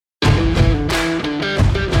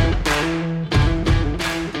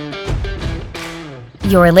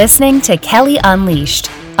You're listening to Kelly Unleashed,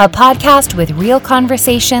 a podcast with real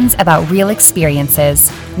conversations about real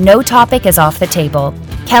experiences. No topic is off the table.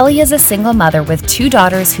 Kelly is a single mother with 2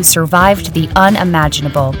 daughters who survived the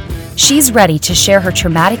unimaginable. She's ready to share her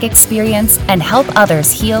traumatic experience and help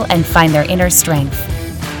others heal and find their inner strength.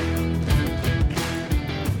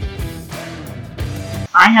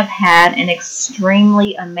 I have had an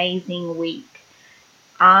extremely amazing week.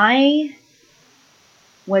 I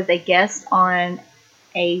was a guest on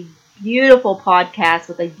a beautiful podcast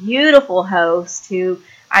with a beautiful host who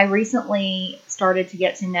I recently started to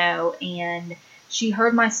get to know, and she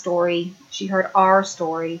heard my story, she heard our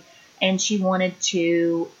story, and she wanted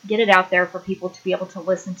to get it out there for people to be able to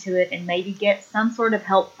listen to it and maybe get some sort of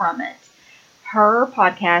help from it. Her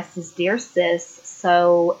podcast is Dear Sis,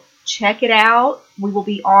 so check it out. We will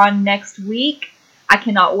be on next week. I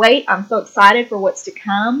cannot wait. I'm so excited for what's to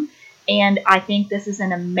come. And I think this is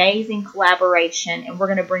an amazing collaboration, and we're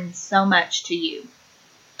going to bring so much to you.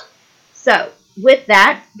 So, with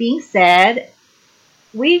that being said,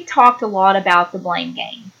 we've talked a lot about the blame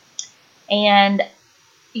game. And,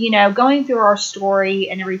 going through our story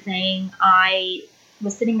and everything, I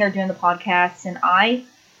was sitting there doing the podcast, and I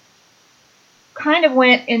kind of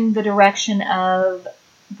went in the direction of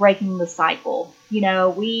breaking the cycle.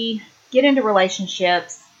 We get into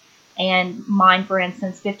relationships. And mine, for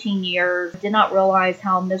instance, 15 years, did not realize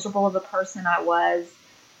how miserable of a person I was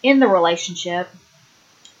in the relationship.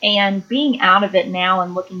 And being out of it now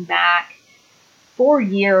and looking back, 4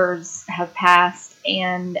 years have passed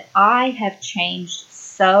and I have changed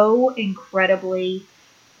so incredibly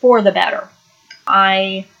for the better.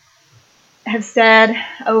 I have said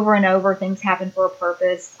over and over, things happen for a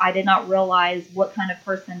purpose. I did not realize what kind of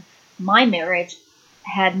person my marriage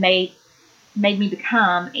had made me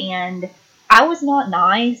become, and I was not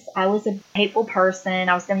nice. I was a hateful person.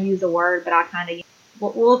 I was going to use a word, but I kind of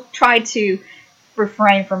we'll try to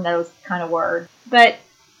refrain from those kind of words. But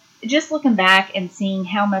just looking back and seeing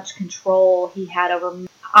how much control he had over me,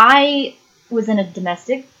 I was in a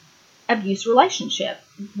domestic abuse relationship,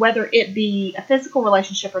 whether it be a physical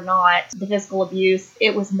relationship or not. The physical abuse,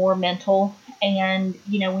 it was more mental, and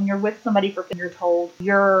when you're with somebody for you're told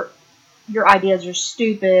your ideas are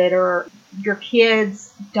stupid, or your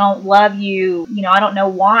kids don't love you. I don't know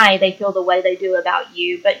why they feel the way they do about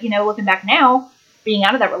you. But, looking back now, being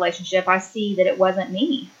out of that relationship, I see that it wasn't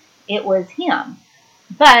me. It was him.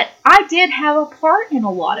 But I did have a part in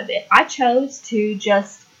a lot of it. I chose to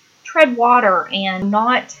just tread water and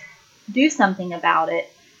not do something about it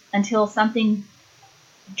until something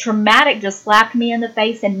traumatic just slapped me in the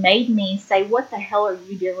face and made me say, what the hell are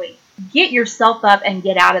you doing? Get yourself up and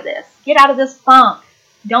get out of this. Get out of this funk.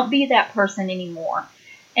 Don't be that person anymore.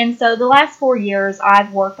 And so the last 4 years,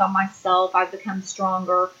 I've worked on myself. I've become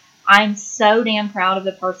stronger. I'm so damn proud of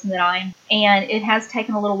the person that I am. And it has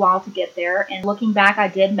taken a little while to get there. And looking back, I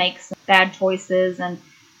did make some bad choices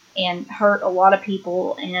and hurt a lot of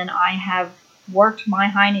people. And I have worked my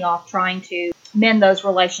hiney off trying to mend those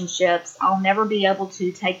relationships. I'll never be able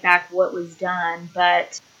to take back what was done,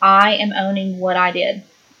 but I am owning what I did.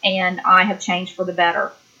 And I have changed for the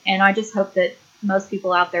better. And I just hope that most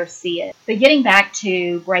people out there see it. But getting back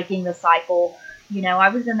to breaking the cycle, I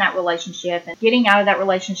was in that relationship. And getting out of that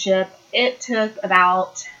relationship, it took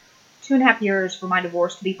about 2.5 years for my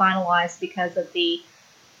divorce to be finalized because of the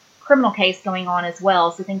criminal case going on as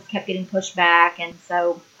well. So things kept getting pushed back. And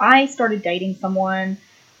so I started dating someone.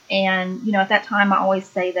 And, at that time, I always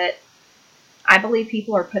say that I believe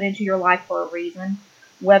people are put into your life for a reason.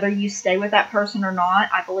 Whether you stay with that person or not,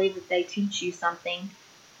 I believe that they teach you something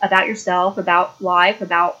about yourself, about life,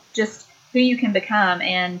 about just who you can become.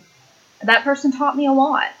 And that person taught me a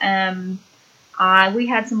lot. We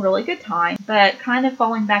had some really good time, but kind of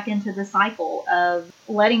falling back into the cycle of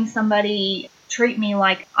letting somebody treat me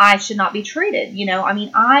like I should not be treated.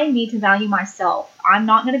 I need to value myself. I'm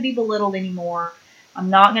not going to be belittled anymore. I'm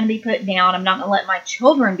not going to be put down. I'm not going to let my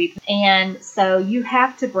children be put down. And so you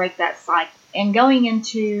have to break that cycle. And going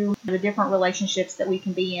into the different relationships that we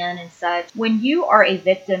can be in and such, when you are a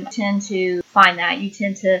victim, you tend to find that. You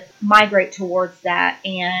tend to migrate towards that.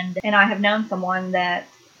 And I have known someone that,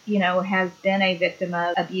 has been a victim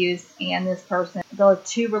of abuse. And this person, the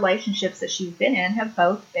 2 relationships that she's been in have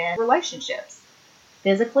both been relationships,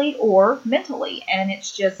 physically or mentally. And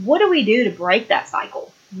it's just, what do we do to break that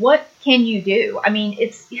cycle? What can you do? I mean,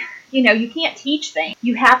 it's... you can't teach things.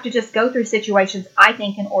 You have to just go through situations, I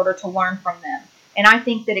think, in order to learn from them. And I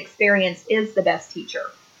think that experience is the best teacher.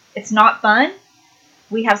 It's not fun.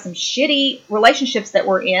 We have some shitty relationships that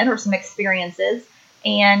we're in or some experiences.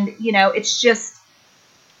 And, it's just,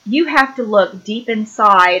 you have to look deep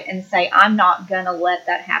inside and say, I'm not going to let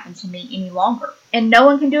that happen to me any longer. And no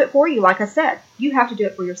one can do it for you. Like I said, you have to do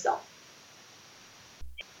it for yourself.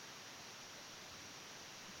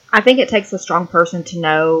 I think it takes a strong person to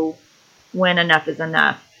know when enough is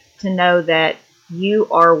enough, to know that you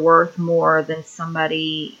are worth more than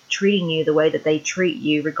somebody treating you the way that they treat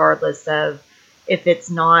you, regardless of if it's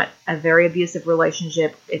not a very abusive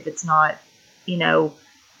relationship, if it's not,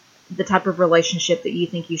 the type of relationship that you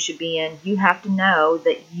think you should be in. You have to know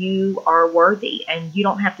that you are worthy and you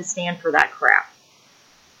don't have to stand for that crap.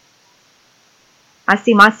 I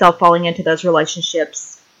see myself falling into those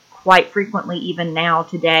relationships quite frequently, even now,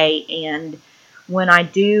 today, and when I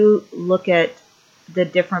do look at the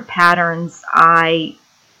different patterns,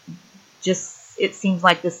 it seems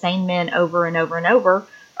like the same men over and over and over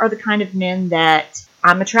are the kind of men that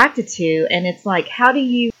I'm attracted to. And it's like, how do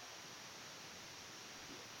you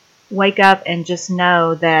wake up and just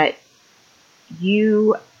know that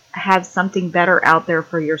you have something better out there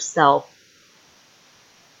for yourself?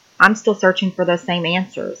 I'm still searching for those same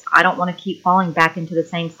answers. I don't want to keep falling back into the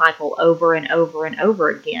same cycle over and over and over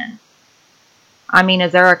again. I mean,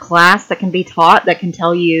 is there a class that can be taught that can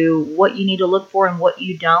tell you what you need to look for and what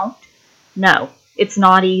you don't? No, it's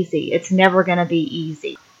not easy. It's never going to be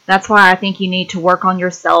easy. That's why I think you need to work on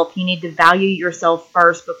yourself. You need to value yourself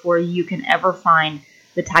first before you can ever find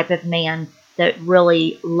the type of man that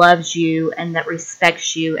really loves you and that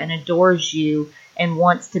respects you and adores you and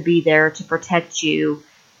wants to be there to protect you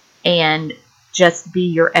and just be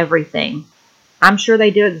your everything. I'm sure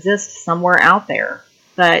they do exist somewhere out there.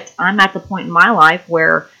 But I'm at the point in my life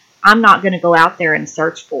where I'm not going to go out there and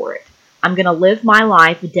search for it. I'm going to live my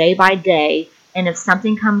life day by day, and if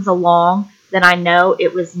something comes along, then I know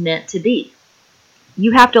it was meant to be.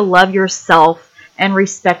 You have to love yourself and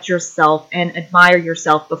respect yourself and admire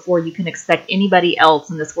yourself before you can expect anybody else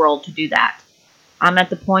in this world to do that. I'm at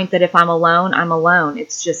the point that if I'm alone, I'm alone.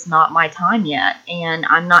 It's just not my time yet, and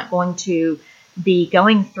I'm not going to be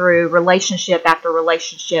going through relationship after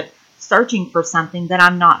relationship searching for something that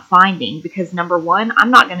I'm not finding, because number one, I'm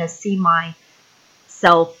not going to see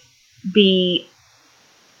myself be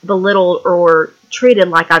belittled or treated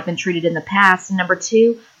like I've been treated in the past. And number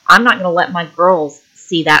two, I'm not going to let my girls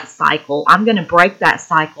see that cycle. I'm going to break that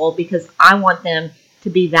cycle because I want them to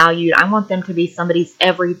be valued. I want them to be somebody's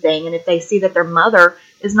everything. And if they see that their mother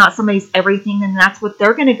is not somebody's everything, then that's what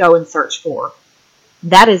they're going to go and search for.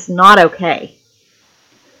 That is not okay.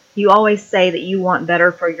 You always say that you want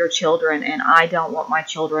better for your children, and I don't want my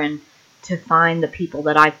children to find the people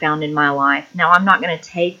that I found in my life. Now, I'm not going to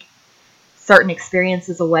take certain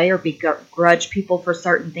experiences away or begrudge people for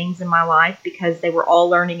certain things in my life because they were all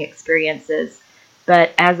learning experiences.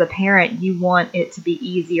 But as a parent, you want it to be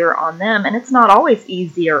easier on them, and it's not always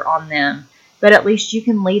easier on them, but at least you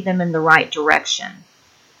can lead them in the right direction.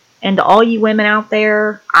 And to all you women out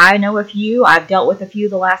there, I know a few, I've dealt with a few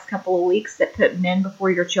the last couple of weeks that put men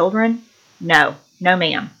before your children. No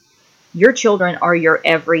ma'am. Your children are your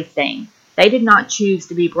everything. They did not choose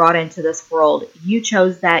to be brought into this world. You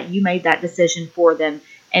chose that, you made that decision for them,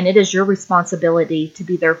 and it is your responsibility to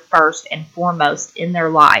be there first and foremost in their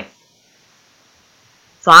life.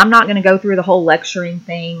 So I'm not going to go through the whole lecturing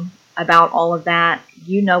thing about all of that.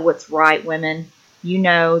 You know what's right, women. You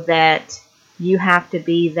know that you have to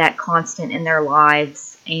be that constant in their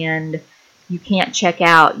lives, and you can't check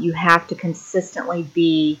out. You have to consistently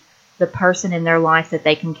be the person in their life that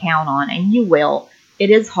they can count on, and you will.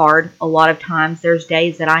 It is hard a lot of times. There's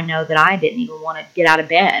days that I know that I didn't even want to get out of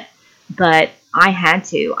bed, but I had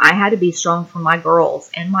to. I had to be strong for my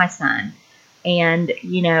girls and my son, and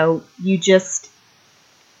you just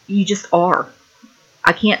are.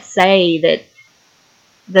 I can't say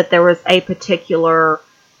that there was a particular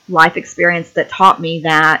life experience that taught me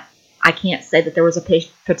that. I can't say that there was a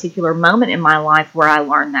particular moment in my life where I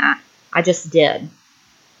learned that. I just did.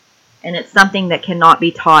 And it's something that cannot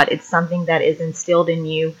be taught. It's something that is instilled in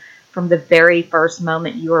you from the very first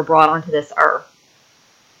moment you were brought onto this earth.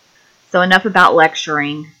 So enough about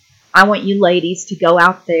lecturing. I want you ladies to go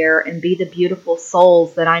out there and be the beautiful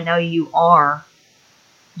souls that I know you are.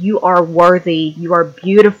 You are worthy. You are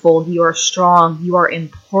beautiful. You are strong. You are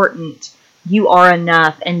important. You are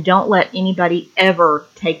enough, and don't let anybody ever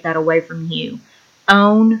take that away from you.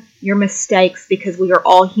 Own your mistakes because we are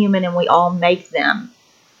all human and we all make them.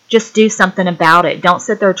 Just do something about it. Don't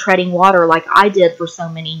sit there treading water like I did for so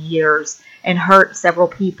many years and hurt several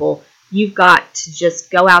people. You've got to just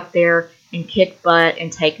go out there and kick butt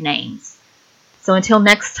and take names. So until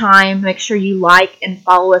next time, make sure you like and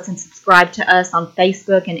follow us and subscribe to us on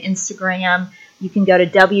Facebook and Instagram. You can go to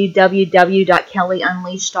www.kellyunleashed.com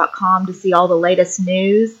KellyUnleashed.com to see all the latest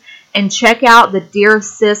news. And check out the Dear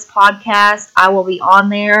Sis podcast. I will be on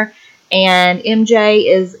there. And MJ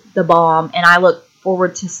is the bomb. And I look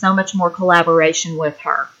forward to so much more collaboration with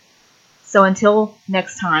her. So until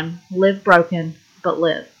next time, live broken, but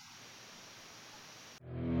live.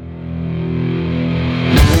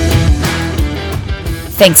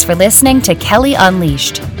 Thanks for listening to Kelly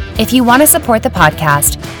Unleashed. If you want to support the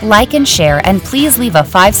podcast, like and share, and please leave a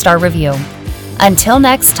 5-star review. Until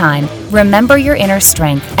next time, remember your inner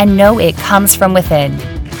strength and know it comes from within.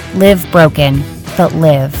 Live broken, but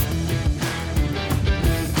live.